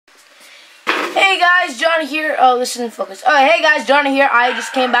Hey guys, John here. Oh, listen and focus. Hey guys, John here. I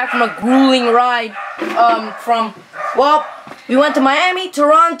just came back from a grueling ride. We went to Miami,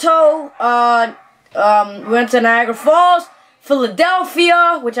 Toronto. We went to Niagara Falls,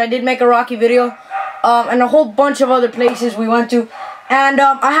 Philadelphia, which I did make a Rocky video, and a whole bunch of other places we went to. And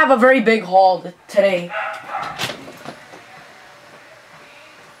I have a very big haul today.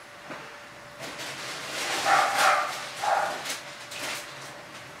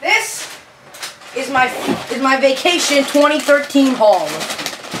 This is my vacation 2013 haul.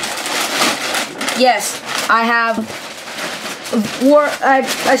 Yes, I have.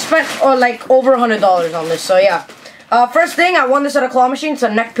 I spent like over $100 on this. So yeah. First thing, I won this at a claw machine. It's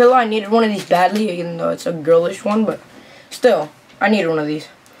a neck pillow. I needed one of these badly, even though it's a girlish one, but still, I needed one of these.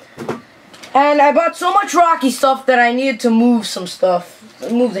 And I bought so much Rocky stuff that I needed to move some stuff,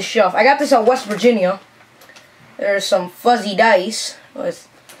 move the shelf. I got this at West Virginia. There's some fuzzy dice with,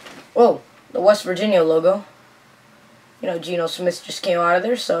 whoa, the West Virginia logo. You know, Geno Smith just came out of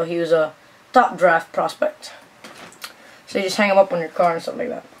there, so he was a top draft prospect. So you just hang them up on your car and stuff like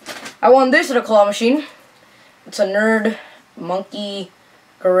that. I won this at a claw machine. It's a nerd monkey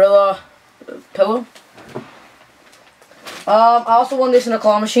gorilla pillow. I also won this in a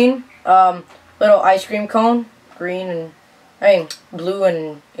claw machine. Little ice cream cone, green and blue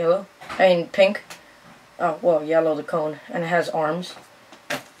and yellow, pink. Oh well, yellow the cone, and it has arms.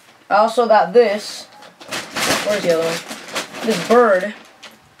 I also got this. Where's the other one? This bird.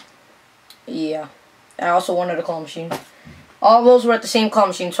 Yeah. I also wanted a claw machine. All those were at the same claw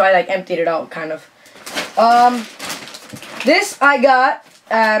machine, so I like emptied it out, kind of. This I got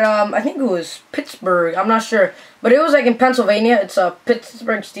at I think it was Pittsburgh. I'm not sure, but it was like in Pennsylvania. It's a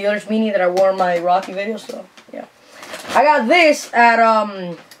Pittsburgh Steelers beanie that I wore in my Rocky video. So yeah. I got this at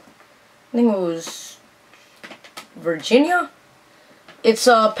I think it was Virginia. It's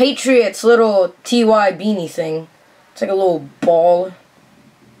a Patriots little TY beanie thing. It's like a little ball.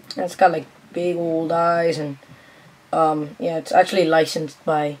 And it's got like big old eyes and yeah, it's actually licensed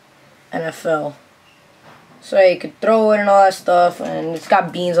by NFL. So you could throw it and all that stuff, and it's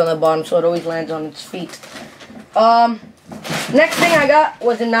got beans on the bottom, so it always lands on its feet. Next thing I got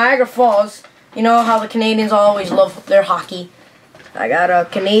was in Niagara Falls. You know how the Canadians always love their hockey. I got a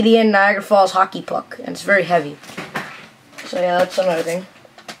Canadian Niagara Falls hockey puck, and it's very heavy. So yeah, that's another thing.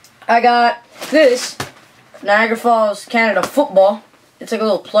 I got this Niagara Falls Canada football. It's like a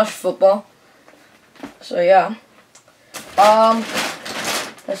little plush football. So yeah.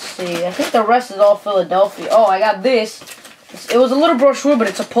 Let's see. I think the rest is all Philadelphia. Oh, I got this. It was a little brochure, but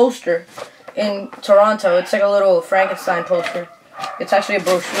it's a poster in Toronto. It's like a little Frankenstein poster. It's actually a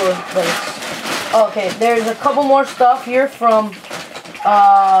brochure, but it's okay. There's a couple more stuff here from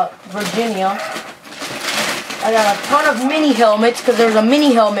Virginia. I got a ton of mini helmets because there's a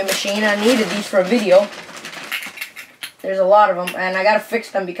mini helmet machine. I needed these for a video. There's a lot of them, and I gotta fix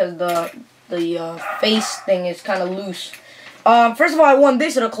them because the face thing is kind of loose. First of all, I won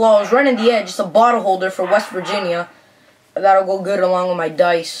this at a claw. It was right in the edge. It's a bottle holder for West Virginia. That'll go good along with my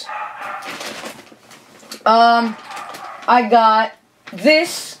dice. I got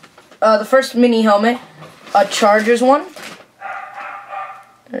this, the first mini helmet, a Chargers one.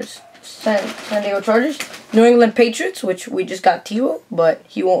 There's San Diego Chargers. New England Patriots, which we just got T.O., but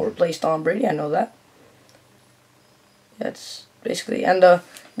he won't replace Tom Brady. I know that. That's basically, and the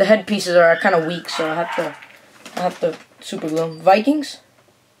headpieces are kind of weak, so I have to super glue them. Vikings.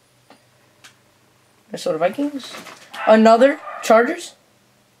 Minnesota Vikings. Another Chargers.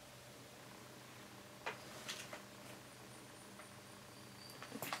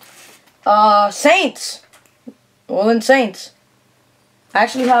 Saints. New Orleans Saints. I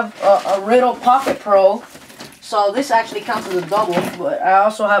actually have a Riddle Pocket Pro, so this actually counts as a double, but I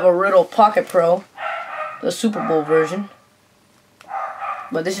also have a Riddle Pocket Pro, the Super Bowl version.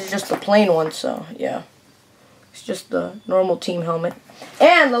 But this is just the plain one, so yeah. It's just the normal team helmet.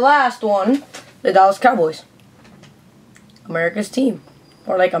 And the last one, the Dallas Cowboys. America's team.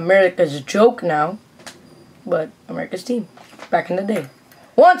 Or like America's joke now, but America's team. Back in the day.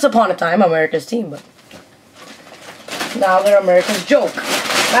 Once upon a time, America's team, but now they're America's joke.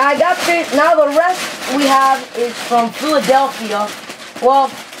 Now I got this. Now the rest we have is from Philadelphia. Well,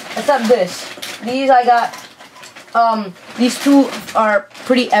 except this. These I got. These two are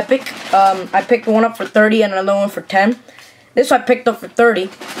pretty epic. I picked one up for 30 and another one for 10. This I picked up for 30.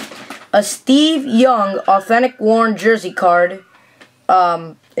 A Steve Young authentic worn jersey card.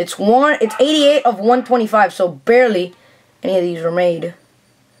 It's 88 of 125, so barely any of these were made.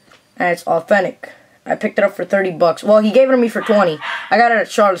 And it's authentic. I picked it up for 30 bucks. Well, he gave it to me for 20. I got it at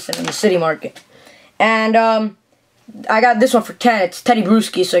Charleston in the city market. And I got this one for 10. It's Teddy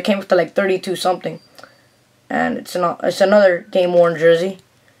Bruschi, so it came with like 32 something. And it's another game worn jersey.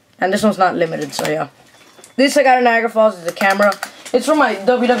 And this one's not limited, so yeah. This I got in Niagara Falls is a camera. It's for my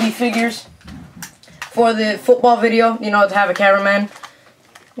WWE figures. For the football video, you know, to have a cameraman.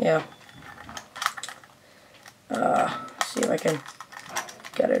 Yeah. See if I can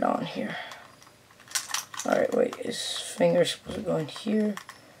get it on here. Alright, wait, his finger's supposed to go in here.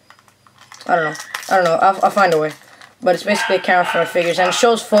 I don't know. I'll find a way. But it's basically a camera for my figures, and it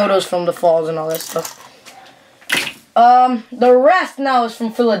shows photos from the falls and all that stuff. The rest now is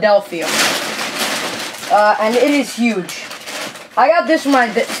from Philadelphia. And it is huge. I got this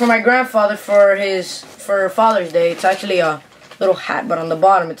for my grandfather for Father's Day. It's actually a little hat, but on the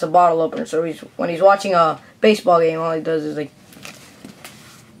bottom it's a bottle opener. So when he's watching a baseball game, all he does is like,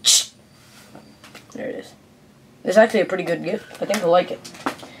 there it is. It's actually a pretty good gift. I think he'll like it.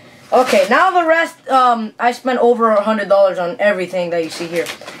 Okay, now the rest, I spent over $100 on everything that you see here.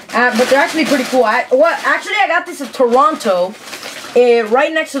 But they're actually pretty cool. Actually, I got this in Toronto,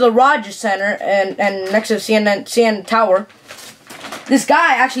 right next to the Rogers Center and next to the CN Tower. This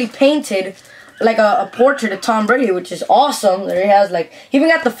guy actually painted like a portrait of Tom Brady, which is awesome. There he has like, he even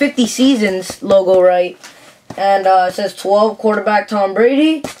got the 50 Seasons logo right. And it says 12 quarterback Tom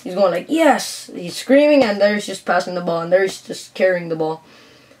Brady. He's going like, yes. He's screaming, and there's just passing the ball, and there's just carrying the ball.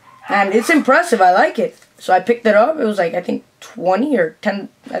 And it's impressive. I like it. So I picked it up. It was like, I think 20 or 10.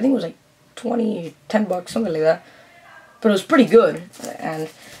 I think it was like 20, 10 bucks, something like that. But it was pretty good. And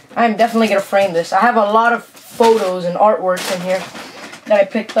I'm definitely going to frame this. I have a lot of photos and artworks in here that I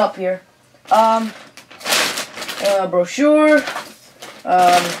picked up here. Brochure.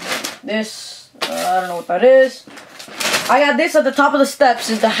 This. I don't know what that is. I got this at the top of the steps.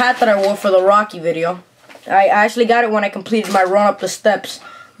 Is the hat that I wore for the Rocky video. I actually got it when I completed my run up the steps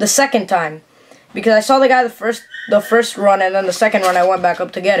the second time, because I saw the guy the first run, and then the second run I went back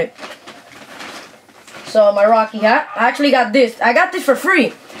up to get it. So my Rocky hat. I actually got this. I got this for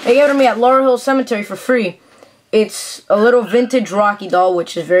free. They gave it to me at Laurel Hill Cemetery for free. It's a little vintage Rocky doll,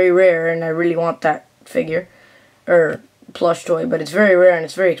 which is very rare, and I really want that figure or plush toy, but it's very rare and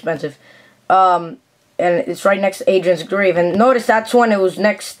it's very expensive. And it's right next to Adrian's grave. And notice that's when it was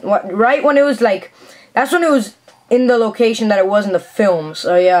right when it was like, that's when it was in the location that it was in the film.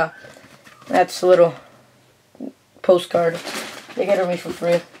 So yeah, that's a little postcard. They get it me for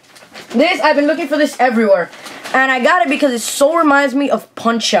free. This, I've been looking for this everywhere. And I got it because it so reminds me of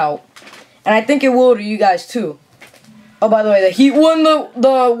Punch-Out! And I think it will to you guys too. Oh, by the way, the Heat won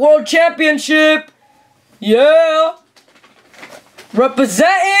the World Championship! Yeah!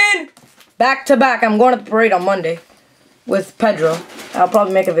 Representing! Back to back. I'm going to the parade on Monday with Pedro. I'll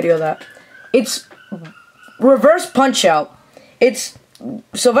probably make a video of that. It's reverse Punch-Out! It's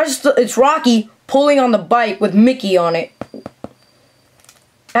it's Rocky pulling on the bike with Mickey on it.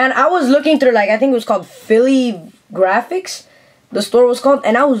 And I was looking through, like, I think it was called Philly Graphics, the store was called,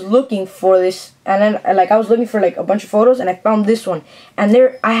 and I was looking for this, and then, like, I was looking for, like, a bunch of photos, and I found this one. And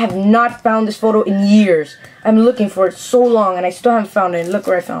I have not found this photo in years. I'm looking for it so long, and I still haven't found it. Look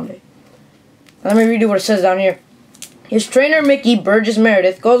where I found it. Let me read you what it says down here. His trainer, Mickey Burgess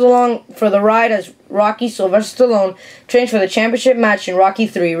Meredith, goes along for the ride as Rocky Sylvester Stallone trains for the championship match in Rocky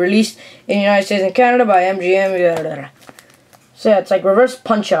 3, released in the United States and Canada by MGM. Blah, blah, blah. So yeah, it's like reverse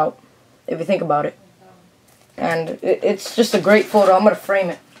Punch-Out, if you think about it. And it's just a great photo. I'm going to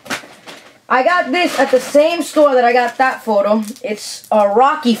frame it. I got this at the same store that I got that photo. It's a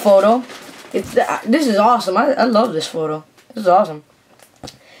Rocky photo. This is awesome. I love this photo. This is awesome.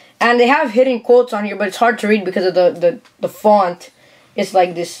 And they have hidden quotes on here, but it's hard to read because of the font. It's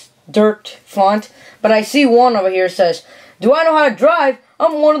like this dirt font. But I see one over here says, "Do I know how to drive?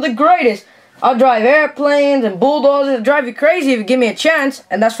 I'm one of the greatest. I'll drive airplanes and bulldozers. I'll drive you crazy if you give me a chance."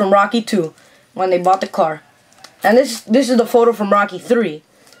 And that's from Rocky 2, when they bought the car. And this is the photo from Rocky 3.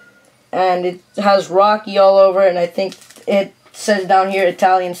 And it has Rocky all over it, and I think it says down here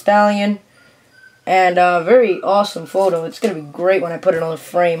Italian Stallion. And a very awesome photo. It's going to be great when I put it on the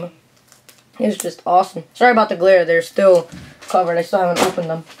frame. It's just awesome. Sorry about the glare. They're still covered. I still haven't opened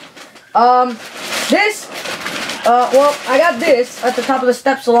them. Well, I got this at the top of the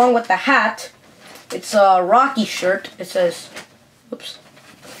steps along with the hat. It's a Rocky shirt. It says, oops,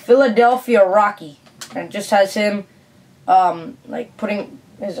 Philadelphia Rocky. And it just has him, like, putting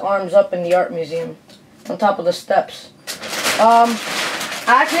his arms up in the art museum on top of the steps.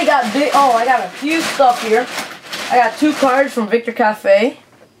 I actually got this. Oh, I got a few stuff here. I got 2 cards from Victor Cafe.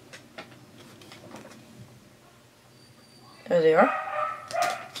 There they are.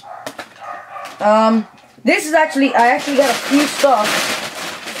 This is actually, I actually got a few stuff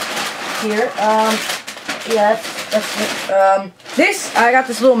here. Yeah, This, I got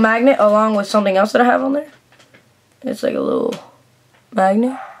this little magnet along with something else that I have on there. It's like a little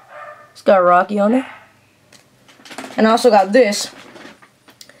magnet. It's got Rocky on it. And I also got this.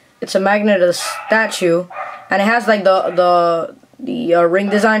 It's a magnet of the statue. And it has like the ring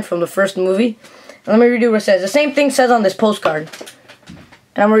design from the first movie. And let me read you what it says. The same thing says on this postcard.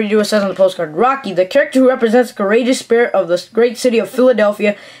 And I'm going to read you what it says on the postcard. Rocky, the character who represents the courageous spirit of the great city of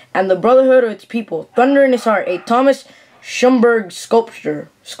Philadelphia and the brotherhood of its people. Thunder in his heart. A Thomas Schumberg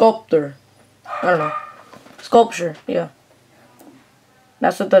sculptor. I don't know. Sculpture, yeah.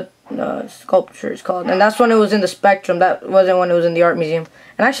 That's what the sculpture is called. And that's when it was in the Spectrum. That wasn't when it was in the art museum.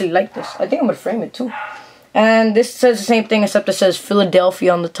 And I actually like this. I think I'm going to frame it too. And this says the same thing except it says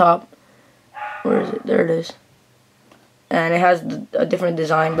Philadelphia on the top. Where is it? There it is. And it has a different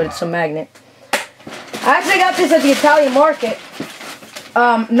design, but it's a magnet. I actually got this at the Italian market.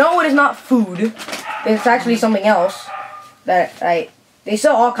 No, it is not food. It's actually something else. They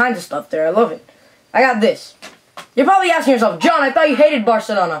sell all kinds of stuff there. I love it. I got this. You're probably asking yourself, John, I thought you hated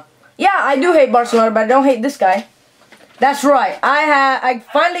Barcelona. Yeah, I do hate Barcelona, but I don't hate this guy. That's right. I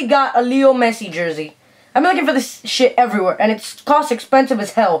finally got a Leo Messi jersey. I've been looking for this shit everywhere, and it costs expensive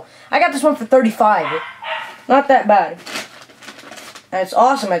as hell. I got this one for $35. Not that bad. And it's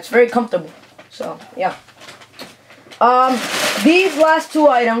awesome. It's very comfortable. So, yeah. These last two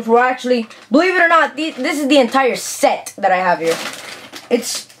items were actually, believe it or not, this is the entire set that I have here.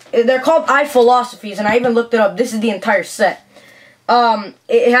 They're called iPhilosophies, and I even looked it up. This is the entire set.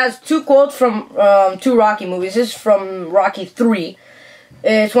 It has two quotes from two Rocky movies. This is from Rocky 3.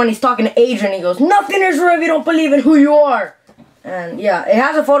 It's when he's talking to Adrian. He goes, "Nothing is real if you don't believe in who you are." And yeah, it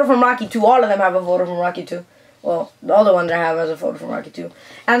has a photo from Rocky 2. All of them have a photo from Rocky 2. Well, the other one that I have has a photo from Rocky 2.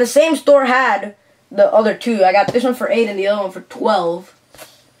 And the same store had the other two. I got this one for $8 and the other one for $12.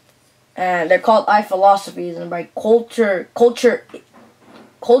 And they're called iPhilosophies, and by Culture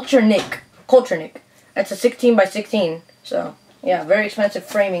Nick. It's a 16 by 16. So yeah, very expensive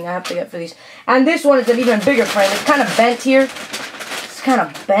framing I have to get for these. And this one is an even bigger frame. It's kind of bent here. It's kind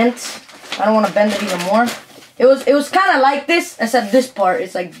of bent. I don't want to bend it even more. It was kind of like this, except this part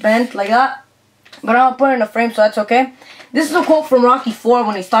is like bent like that. But I'll put it in a frame, so that's okay. This is a quote from Rocky 4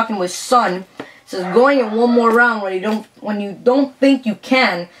 when he's talking with his son. It says, "Going in one more round when you don't think you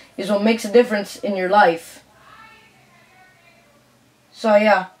can is what makes a difference in your life." So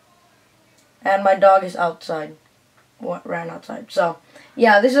yeah. And my dog is outside. Ran outside. So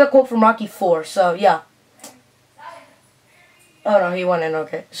yeah, this is a quote from Rocky 4. So yeah. Oh no, he went in,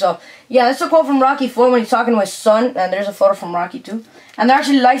 okay. So, yeah, this is a quote from Rocky 4 when he's talking to his son, and there's a photo from Rocky 2. And they're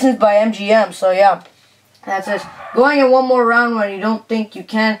actually licensed by MGM, so yeah. And it says, "Going in one more round when you don't think you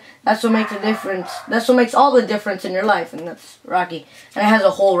can, that's what makes a difference. That's what makes all the difference in your life." And that's Rocky. And it has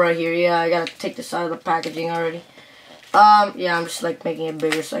a hole right here. Yeah, I gotta take this out of the packaging already. Yeah, I'm just like making it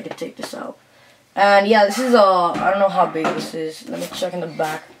bigger so I can take this out. And yeah, this is I don't know how big this is. Let me check in the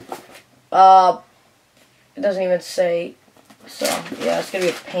back. It doesn't even say. So, yeah, it's going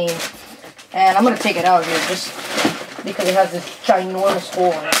to be a pain. And I'm going to take it out here just because it has this ginormous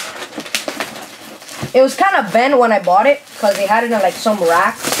hole in it. It was kind of bent when I bought it because they had it in like some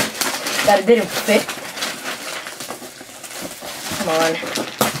racks that it didn't fit. Come on.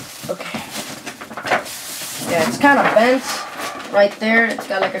 Okay. Yeah, it's kind of bent right there. It's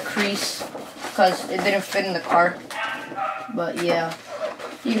got like a crease because it didn't fit in the cart. But yeah,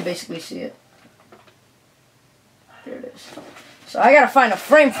 you can basically see it. There it is. So I gotta find a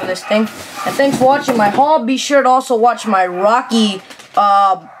frame for this thing. And thanks for watching my haul. Be sure to also watch my Rocky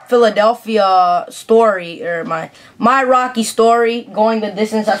Philadelphia story, or my Rocky story, Going the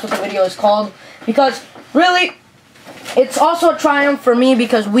Distance. That's what the video is called. Because really, it's also a triumph for me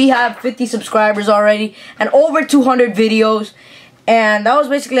because we have 50 subscribers already and over 200 videos. And that was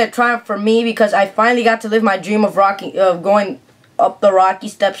basically a triumph for me because I finally got to live my dream of going up the Rocky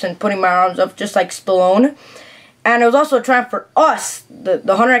steps and putting my arms up just like Stallone. And it was also a triumph for us,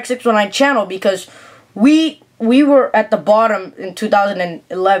 the Hunter X619 channel, because we were at the bottom in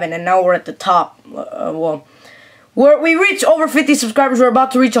 2011 and now we're at the top. Well, we reached over 50 subscribers. We're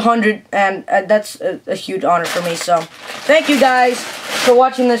about to reach 100, and that's a huge honor for me. So thank you guys for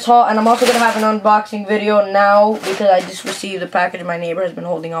watching this haul, and I'm also going to have an unboxing video now because I just received a package. My neighbor has been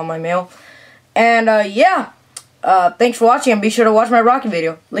holding all my mail. And yeah, thanks for watching, and be sure to watch my Rocky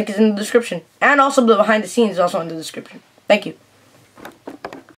video. Link is in the description, and also the behind the scenes is also in the description. Thank you.